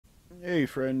Hey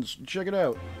friends, check it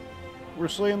out. We're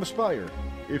slaying the Spire,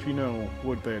 if you know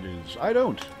what that is. I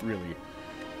don't, really.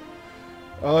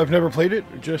 I've never played it,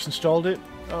 just installed it.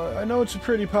 I know it's a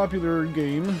pretty popular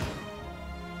game.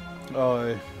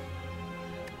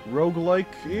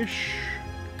 Roguelike-ish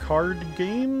card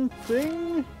game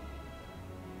thing?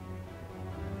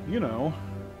 You know.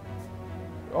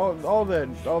 All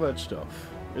that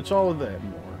stuff. It's all of that and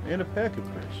more. And a pack of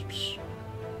crisps.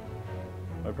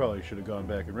 I probably should have gone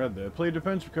back and read that. Play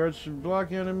defensive cards to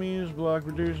block enemies, block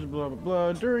reduces, blah blah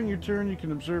blah. During your turn, you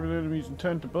can observe an enemy's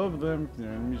intent above them. If the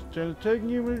enemy's intent is taking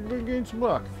you, will gain some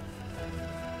block.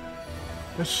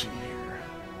 Let's see here.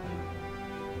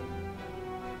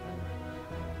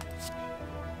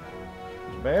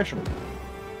 Let's bash them.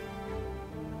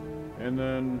 And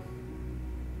then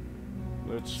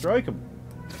let's strike them.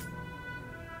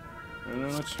 And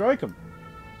then let's strike them.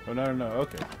 Oh, no, no,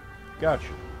 okay.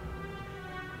 Gotcha.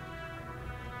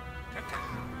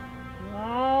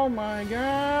 Oh my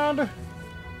god!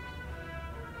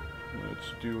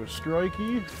 Let's do a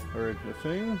strikey, or a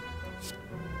thing.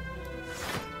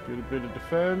 Get a bit of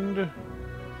defend. A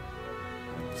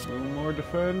little more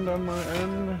defend on my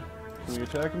end. Can we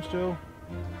attack him still?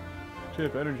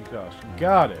 Tip, energy cost.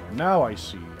 Got it. Now I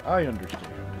see. I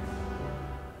understand.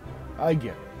 I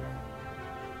get it.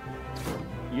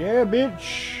 Yeah,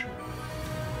 bitch!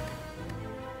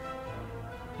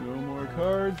 No more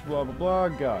cards, blah blah blah,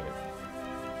 got it.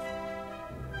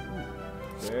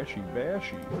 Bashy,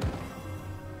 bashy.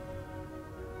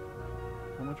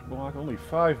 How much block? Only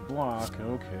 5 block.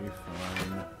 Okay,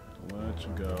 fine. Let's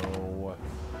go.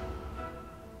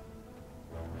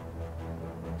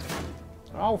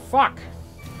 Oh, fuck!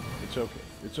 It's okay.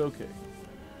 It's okay.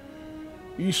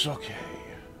 It's okay.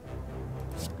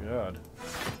 Oh, God.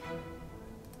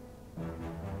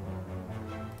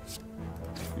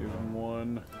 Give him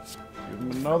one. Give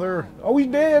him another. Oh, he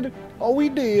did! Oh, he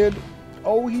did!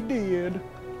 Oh, he did.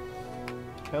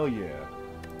 Hell yeah.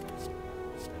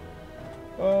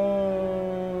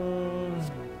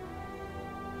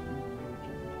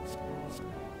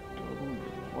 Double the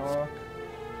block.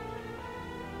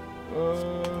 I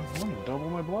want to double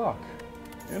my block.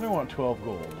 And I want 12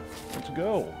 gold. Let's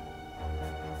go.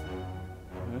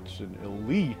 That's an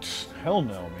elite. Hell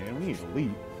no, man. We need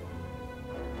elite.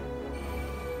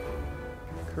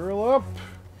 Curl up.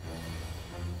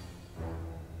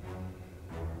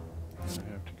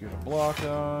 Get a block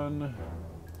on.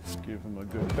 Give him a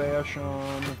good bash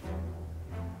on.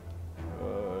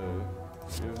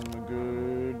 Give him a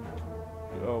good...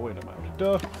 Oh, wait, I'm out.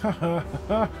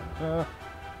 Duh.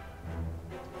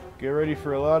 Get ready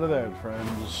for a lot of that,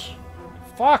 friends.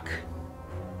 Fuck!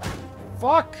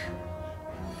 Fuck!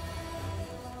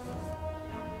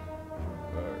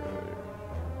 Alright.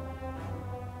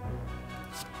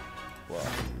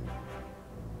 Block.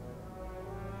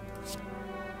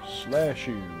 Slash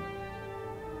you.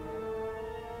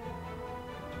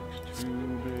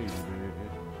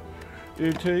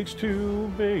 It takes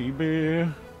two, baby.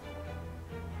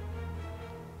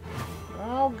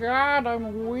 Oh God,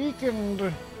 I'm weakened.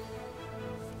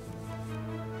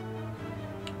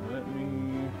 Let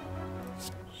me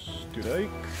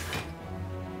strike.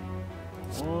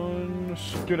 One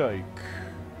strike.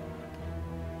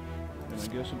 And I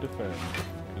guess a defend.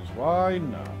 Because why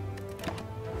not?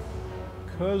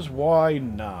 Because why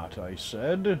not, I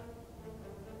said.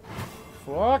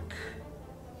 Fuck.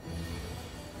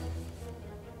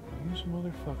 These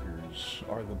motherfuckers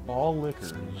are the ball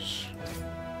lickers.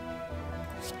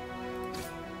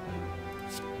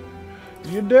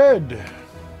 You're dead.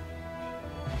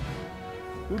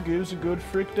 Who gives a good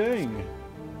frick dang?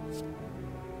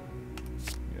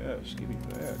 Yes, give me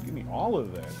that. Give me all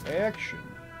of that. Action.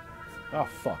 Ah,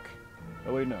 fuck.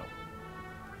 Oh, wait, no.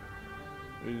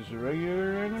 Is a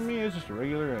regular enemy? It's just a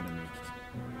regular enemy.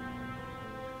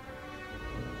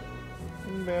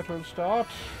 Battle start.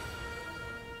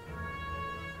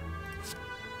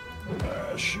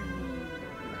 Shoot.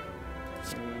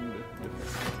 And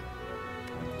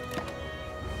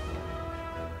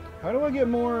how do I get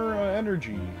more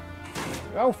energy?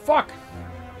 Oh, fuck!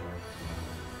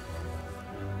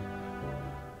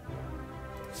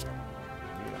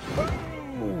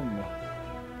 Boom!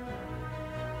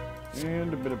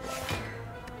 And a bit of block.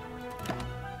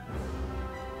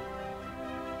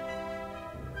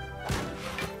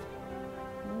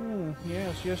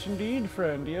 Yes indeed,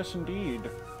 friend. Yes indeed.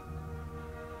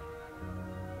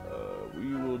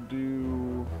 We will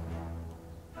do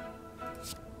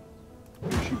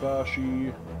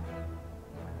Bishibashi.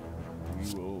 We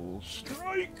will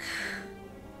strike.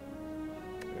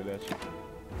 Yeah, that's it.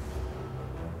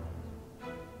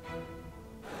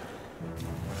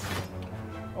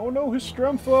 Oh no, his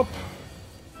strength up!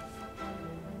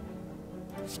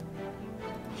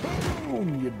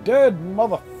 Boom! You're dead,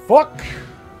 motherfuck!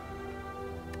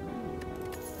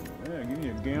 Yeah, give me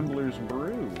a gambler's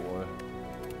brew.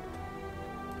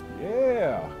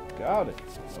 Yeah! Got it.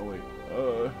 Oh wait,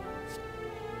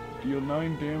 deal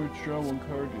 9 damage, draw 1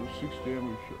 card, deal 6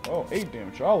 damage. Oh, 8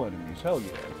 damage to all enemies. Hell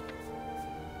yeah.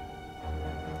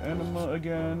 Enema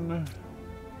again.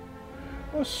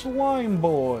 A slime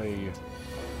boy.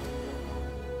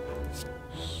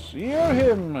 Sear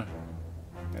him.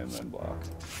 And then block.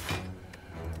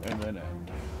 And then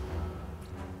end.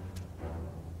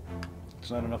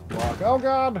 It's not enough block. Oh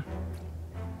god!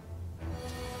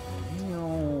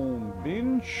 Damn,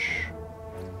 bench.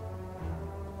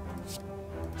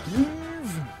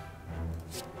 Leave.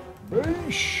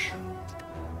 Bench.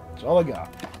 That's all I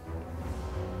got.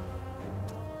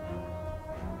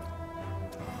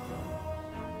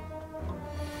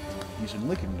 He's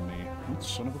licking to me. You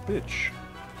son of a bitch.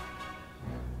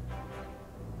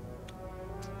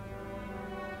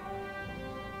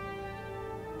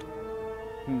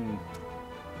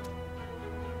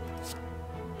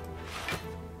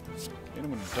 And I'm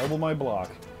gonna double my block.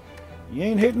 You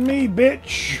ain't hitting me,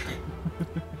 bitch!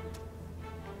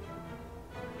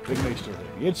 Big may still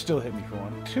hit me. It still hit me for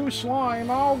 1. 2 slime,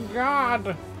 oh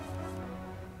god!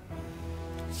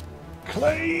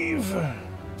 Clave!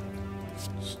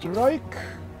 Strike!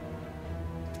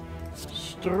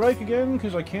 Strike again,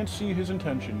 because I can't see his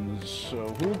intentions, so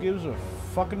who gives a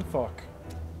fucking fuck?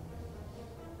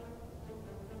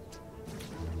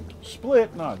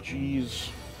 Split? Nah, jeez.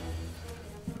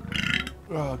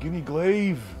 Oh, give me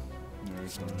glaive.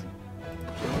 There's fine.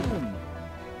 Boom.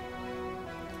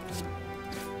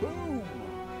 Boom.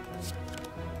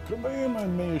 Kabam! I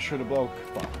may have should have blocked.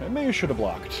 Fuck. I may have should have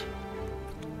blocked.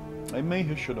 I may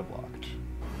have should have blocked.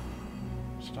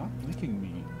 Stop licking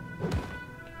me. Oh,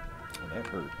 that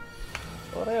hurt.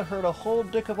 Oh, that hurt a whole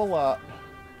dick of a lot.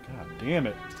 God damn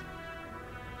it.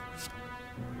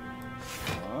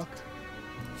 Fuck.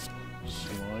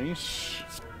 Slice.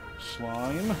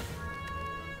 Slime.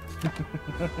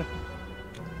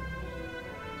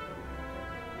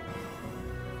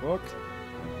 Fuck.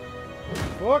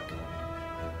 Fuck.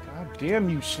 God damn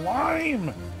you,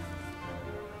 slime!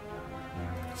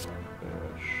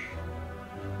 Bash.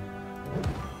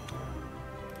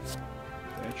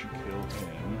 That should kill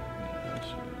him. Yes,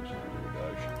 I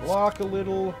should block a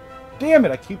little. Damn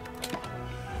it! I keep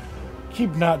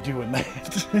not doing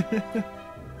that.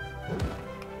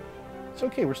 It's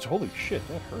okay. We're still. Holy shit!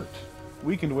 That hurt.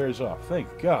 Weakened wears off. Thank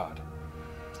God.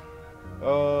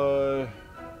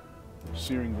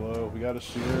 Searing blow. We gotta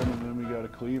sear him, and then we gotta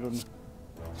cleave him.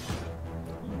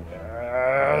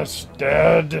 Yes,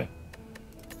 dead.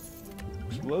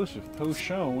 Explosive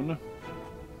potion.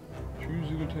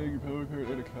 Choosing to take your power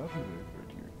card at a copy of that card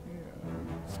here.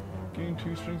 Yeah. Gain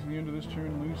 2 strength at the end of this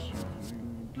turn. Lose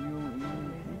 2. Deal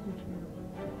equal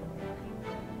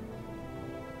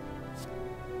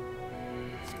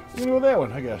to. You know that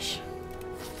one, I guess.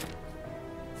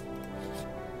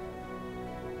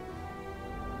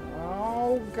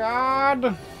 Oh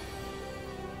God!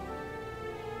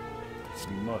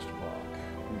 We must block.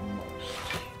 We must.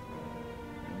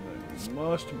 And then we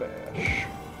must bash.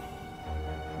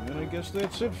 And then I guess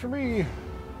that's it for me.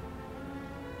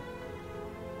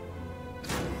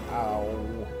 Ow.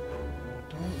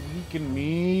 Don't weaken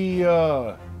me.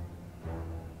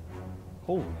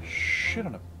 Holy shit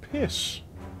on a piss.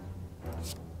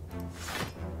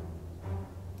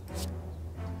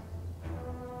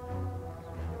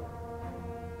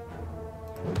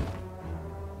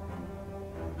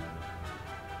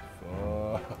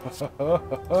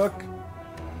 Fuck.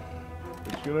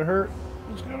 It's gonna hurt.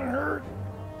 It's gonna hurt.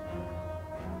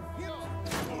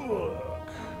 Fuck.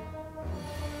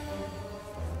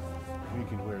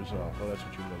 Weakened wears off. Oh, that's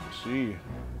what you'd like to see.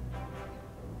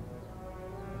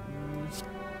 Gain 5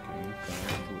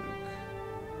 Luke.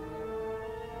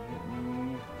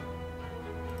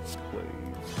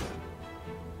 Clave.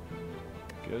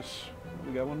 Guess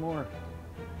we got one more.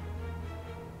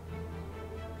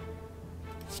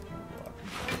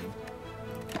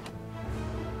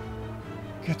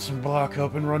 Get some block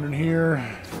up and running here.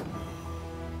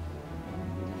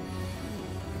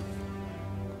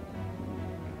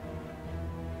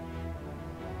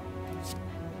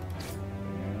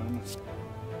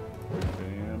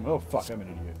 Bam. Oh fuck, I'm an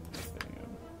idiot.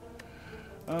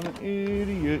 Bam. I'm an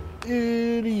idiot.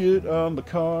 Idiot on the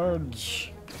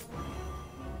cards.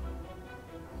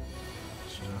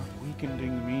 Stop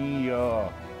weakening me.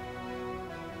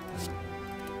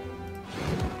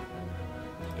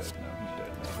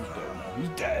 He's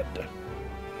dead.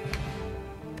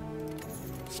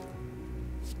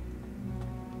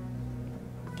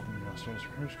 Says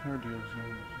first card deals.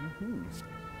 Deals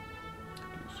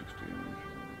 6 damage.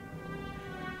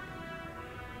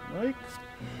 Like,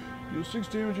 deal 6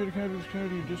 damage at a card with this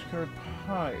card, you discard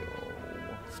pile.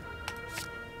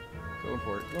 Going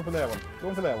for it. Going for that one.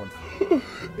 Going for that one.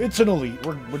 It's an elite.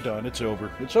 We're done. It's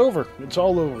over. It's over. It's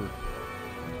all over.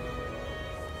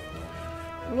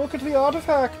 Look at the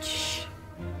artifacts.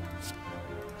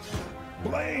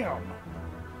 Blam!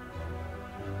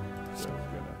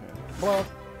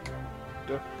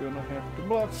 Duck gonna have to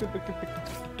block. Duck gonna have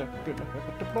to block. Duck gonna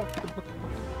have to block.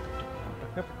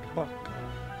 Have to block.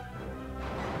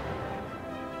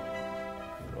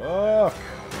 Fuck.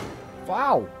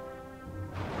 Wow.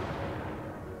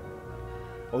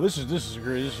 Oh, this is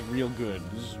great. This is real good.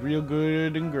 This is real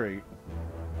good and great.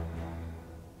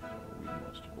 We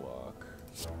must block.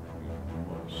 We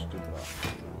must block.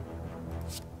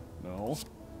 No.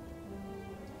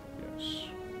 Yes.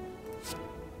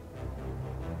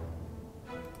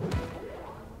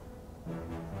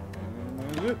 And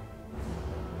that's it.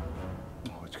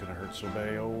 Oh, it's gonna hurt so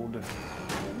bad.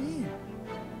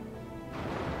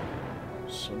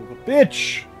 Son of a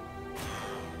bitch!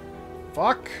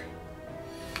 Fuck!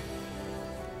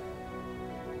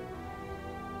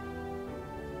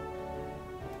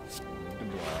 There's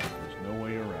no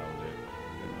way around it.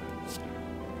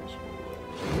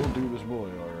 We'll do this boy,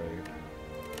 alright.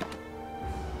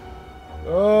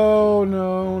 Oh,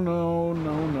 no, no,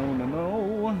 no, no, no,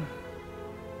 no.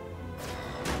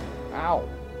 Ow.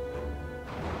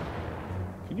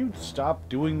 Can you stop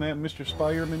doing that, Mr.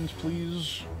 Spiremans,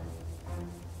 please?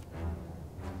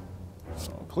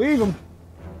 Oh, cleave him.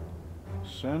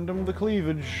 Send him the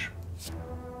cleavage.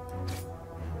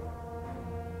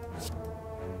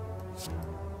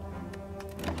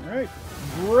 Alright,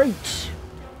 great!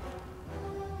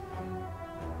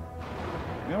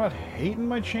 I'm not hating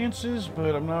my chances,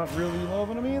 but I'm not really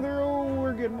loving them either. Oh,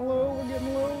 we're getting low, we're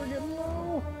getting low, we're getting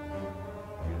low.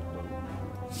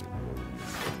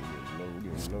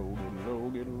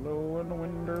 Get low in the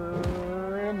window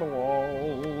and the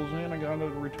walls, and I gotta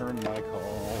return my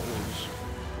calls.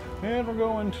 And we're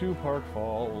going to Park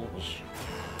Falls.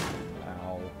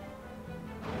 Ow.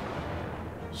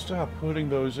 Stop putting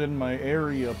those in my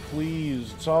area,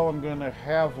 please. It's all I'm gonna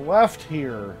have left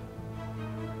here.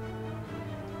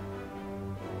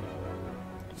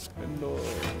 Defendo.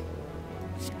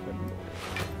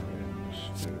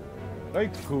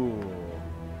 Right, cool.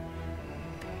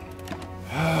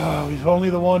 We've only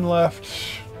the one left.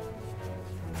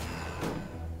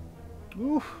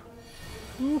 Oof.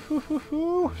 Oof, oof, oof,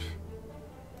 oof.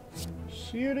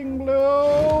 Searing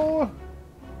blow.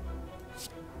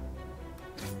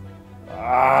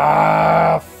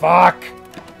 Ah, fuck.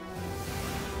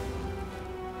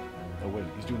 Oh, wait,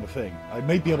 he's doing the thing. I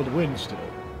might be able to win still.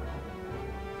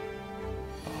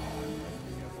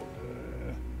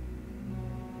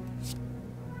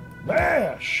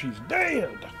 Bash! He's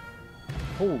dead!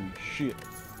 Holy shit.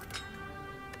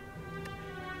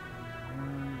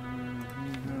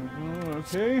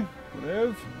 Okay,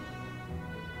 whatever.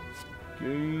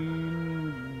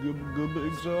 Gain gub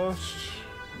exhaust.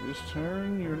 This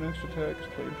turn, your next attack is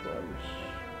played twice.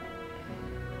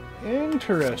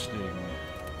 Interesting.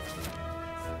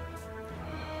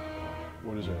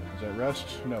 What is that? Is that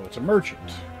rest? No, it's a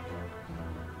merchant.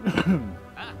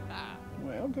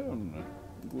 Welcome,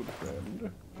 good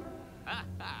friend.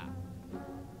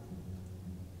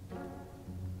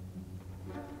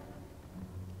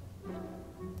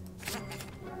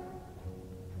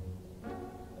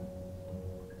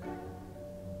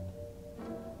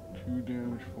 2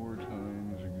 damage 4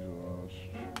 times, exhaust.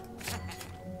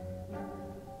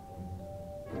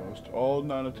 Lost all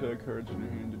non-attack cards in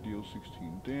your hand to deal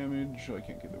 16 damage. I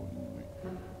can't get that one anyway.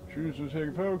 Choose to take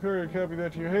a power card, copy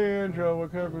that to your hand, draw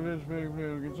what card with this, make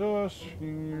exhaust.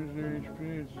 Use their HP,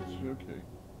 it's okay.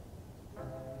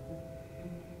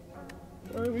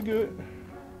 Alright, we good.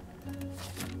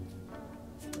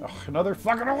 Ugh, another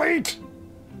fucking elite!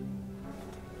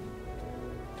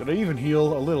 Did I even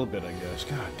heal? A little bit, I guess.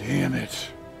 God damn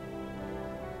it.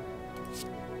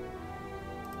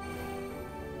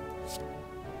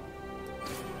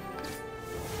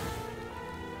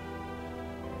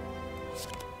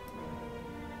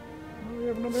 Oh, we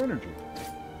have another energy.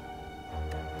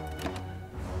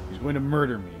 He's going to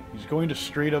murder me. He's going to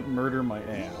straight up murder my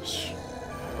ass.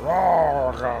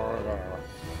 Alright,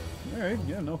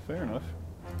 yeah, no, fair enough.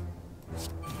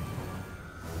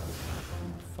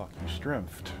 Fuck, you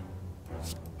strengthed.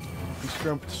 He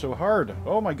strengthed so hard.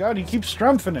 Oh my god, he keeps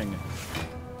strengthening.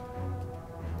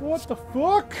 What the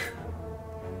fuck?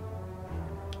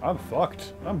 I'm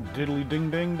fucked. I'm diddly ding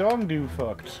ding dong do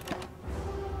fucked.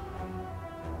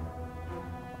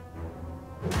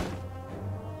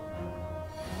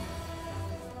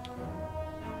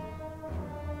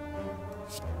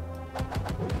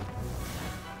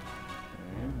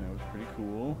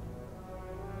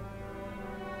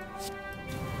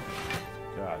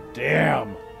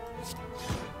 Damn.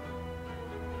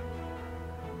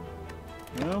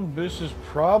 Well, this is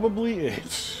probably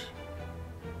it.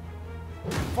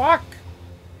 Fuck!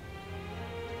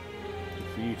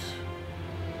 Defeat.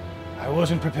 I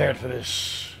wasn't prepared for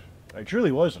this. I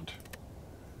truly wasn't.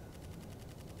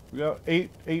 We got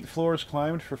eight floors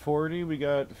climbed for 40. We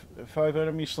got 5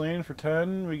 enemies slain for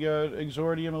 10. We got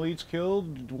Exordium elites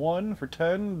killed 1 for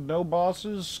 10. No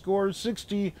bosses. Score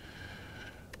 60.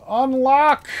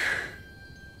 Unlock!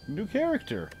 New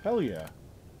character. Hell yeah.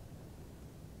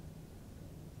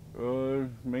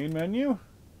 Main menu?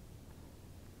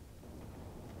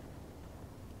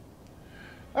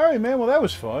 Alright, man. Well, that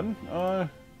was fun.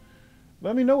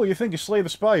 Let me know what you think of Slay the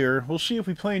Spire. We'll see if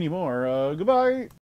we play any more. Goodbye!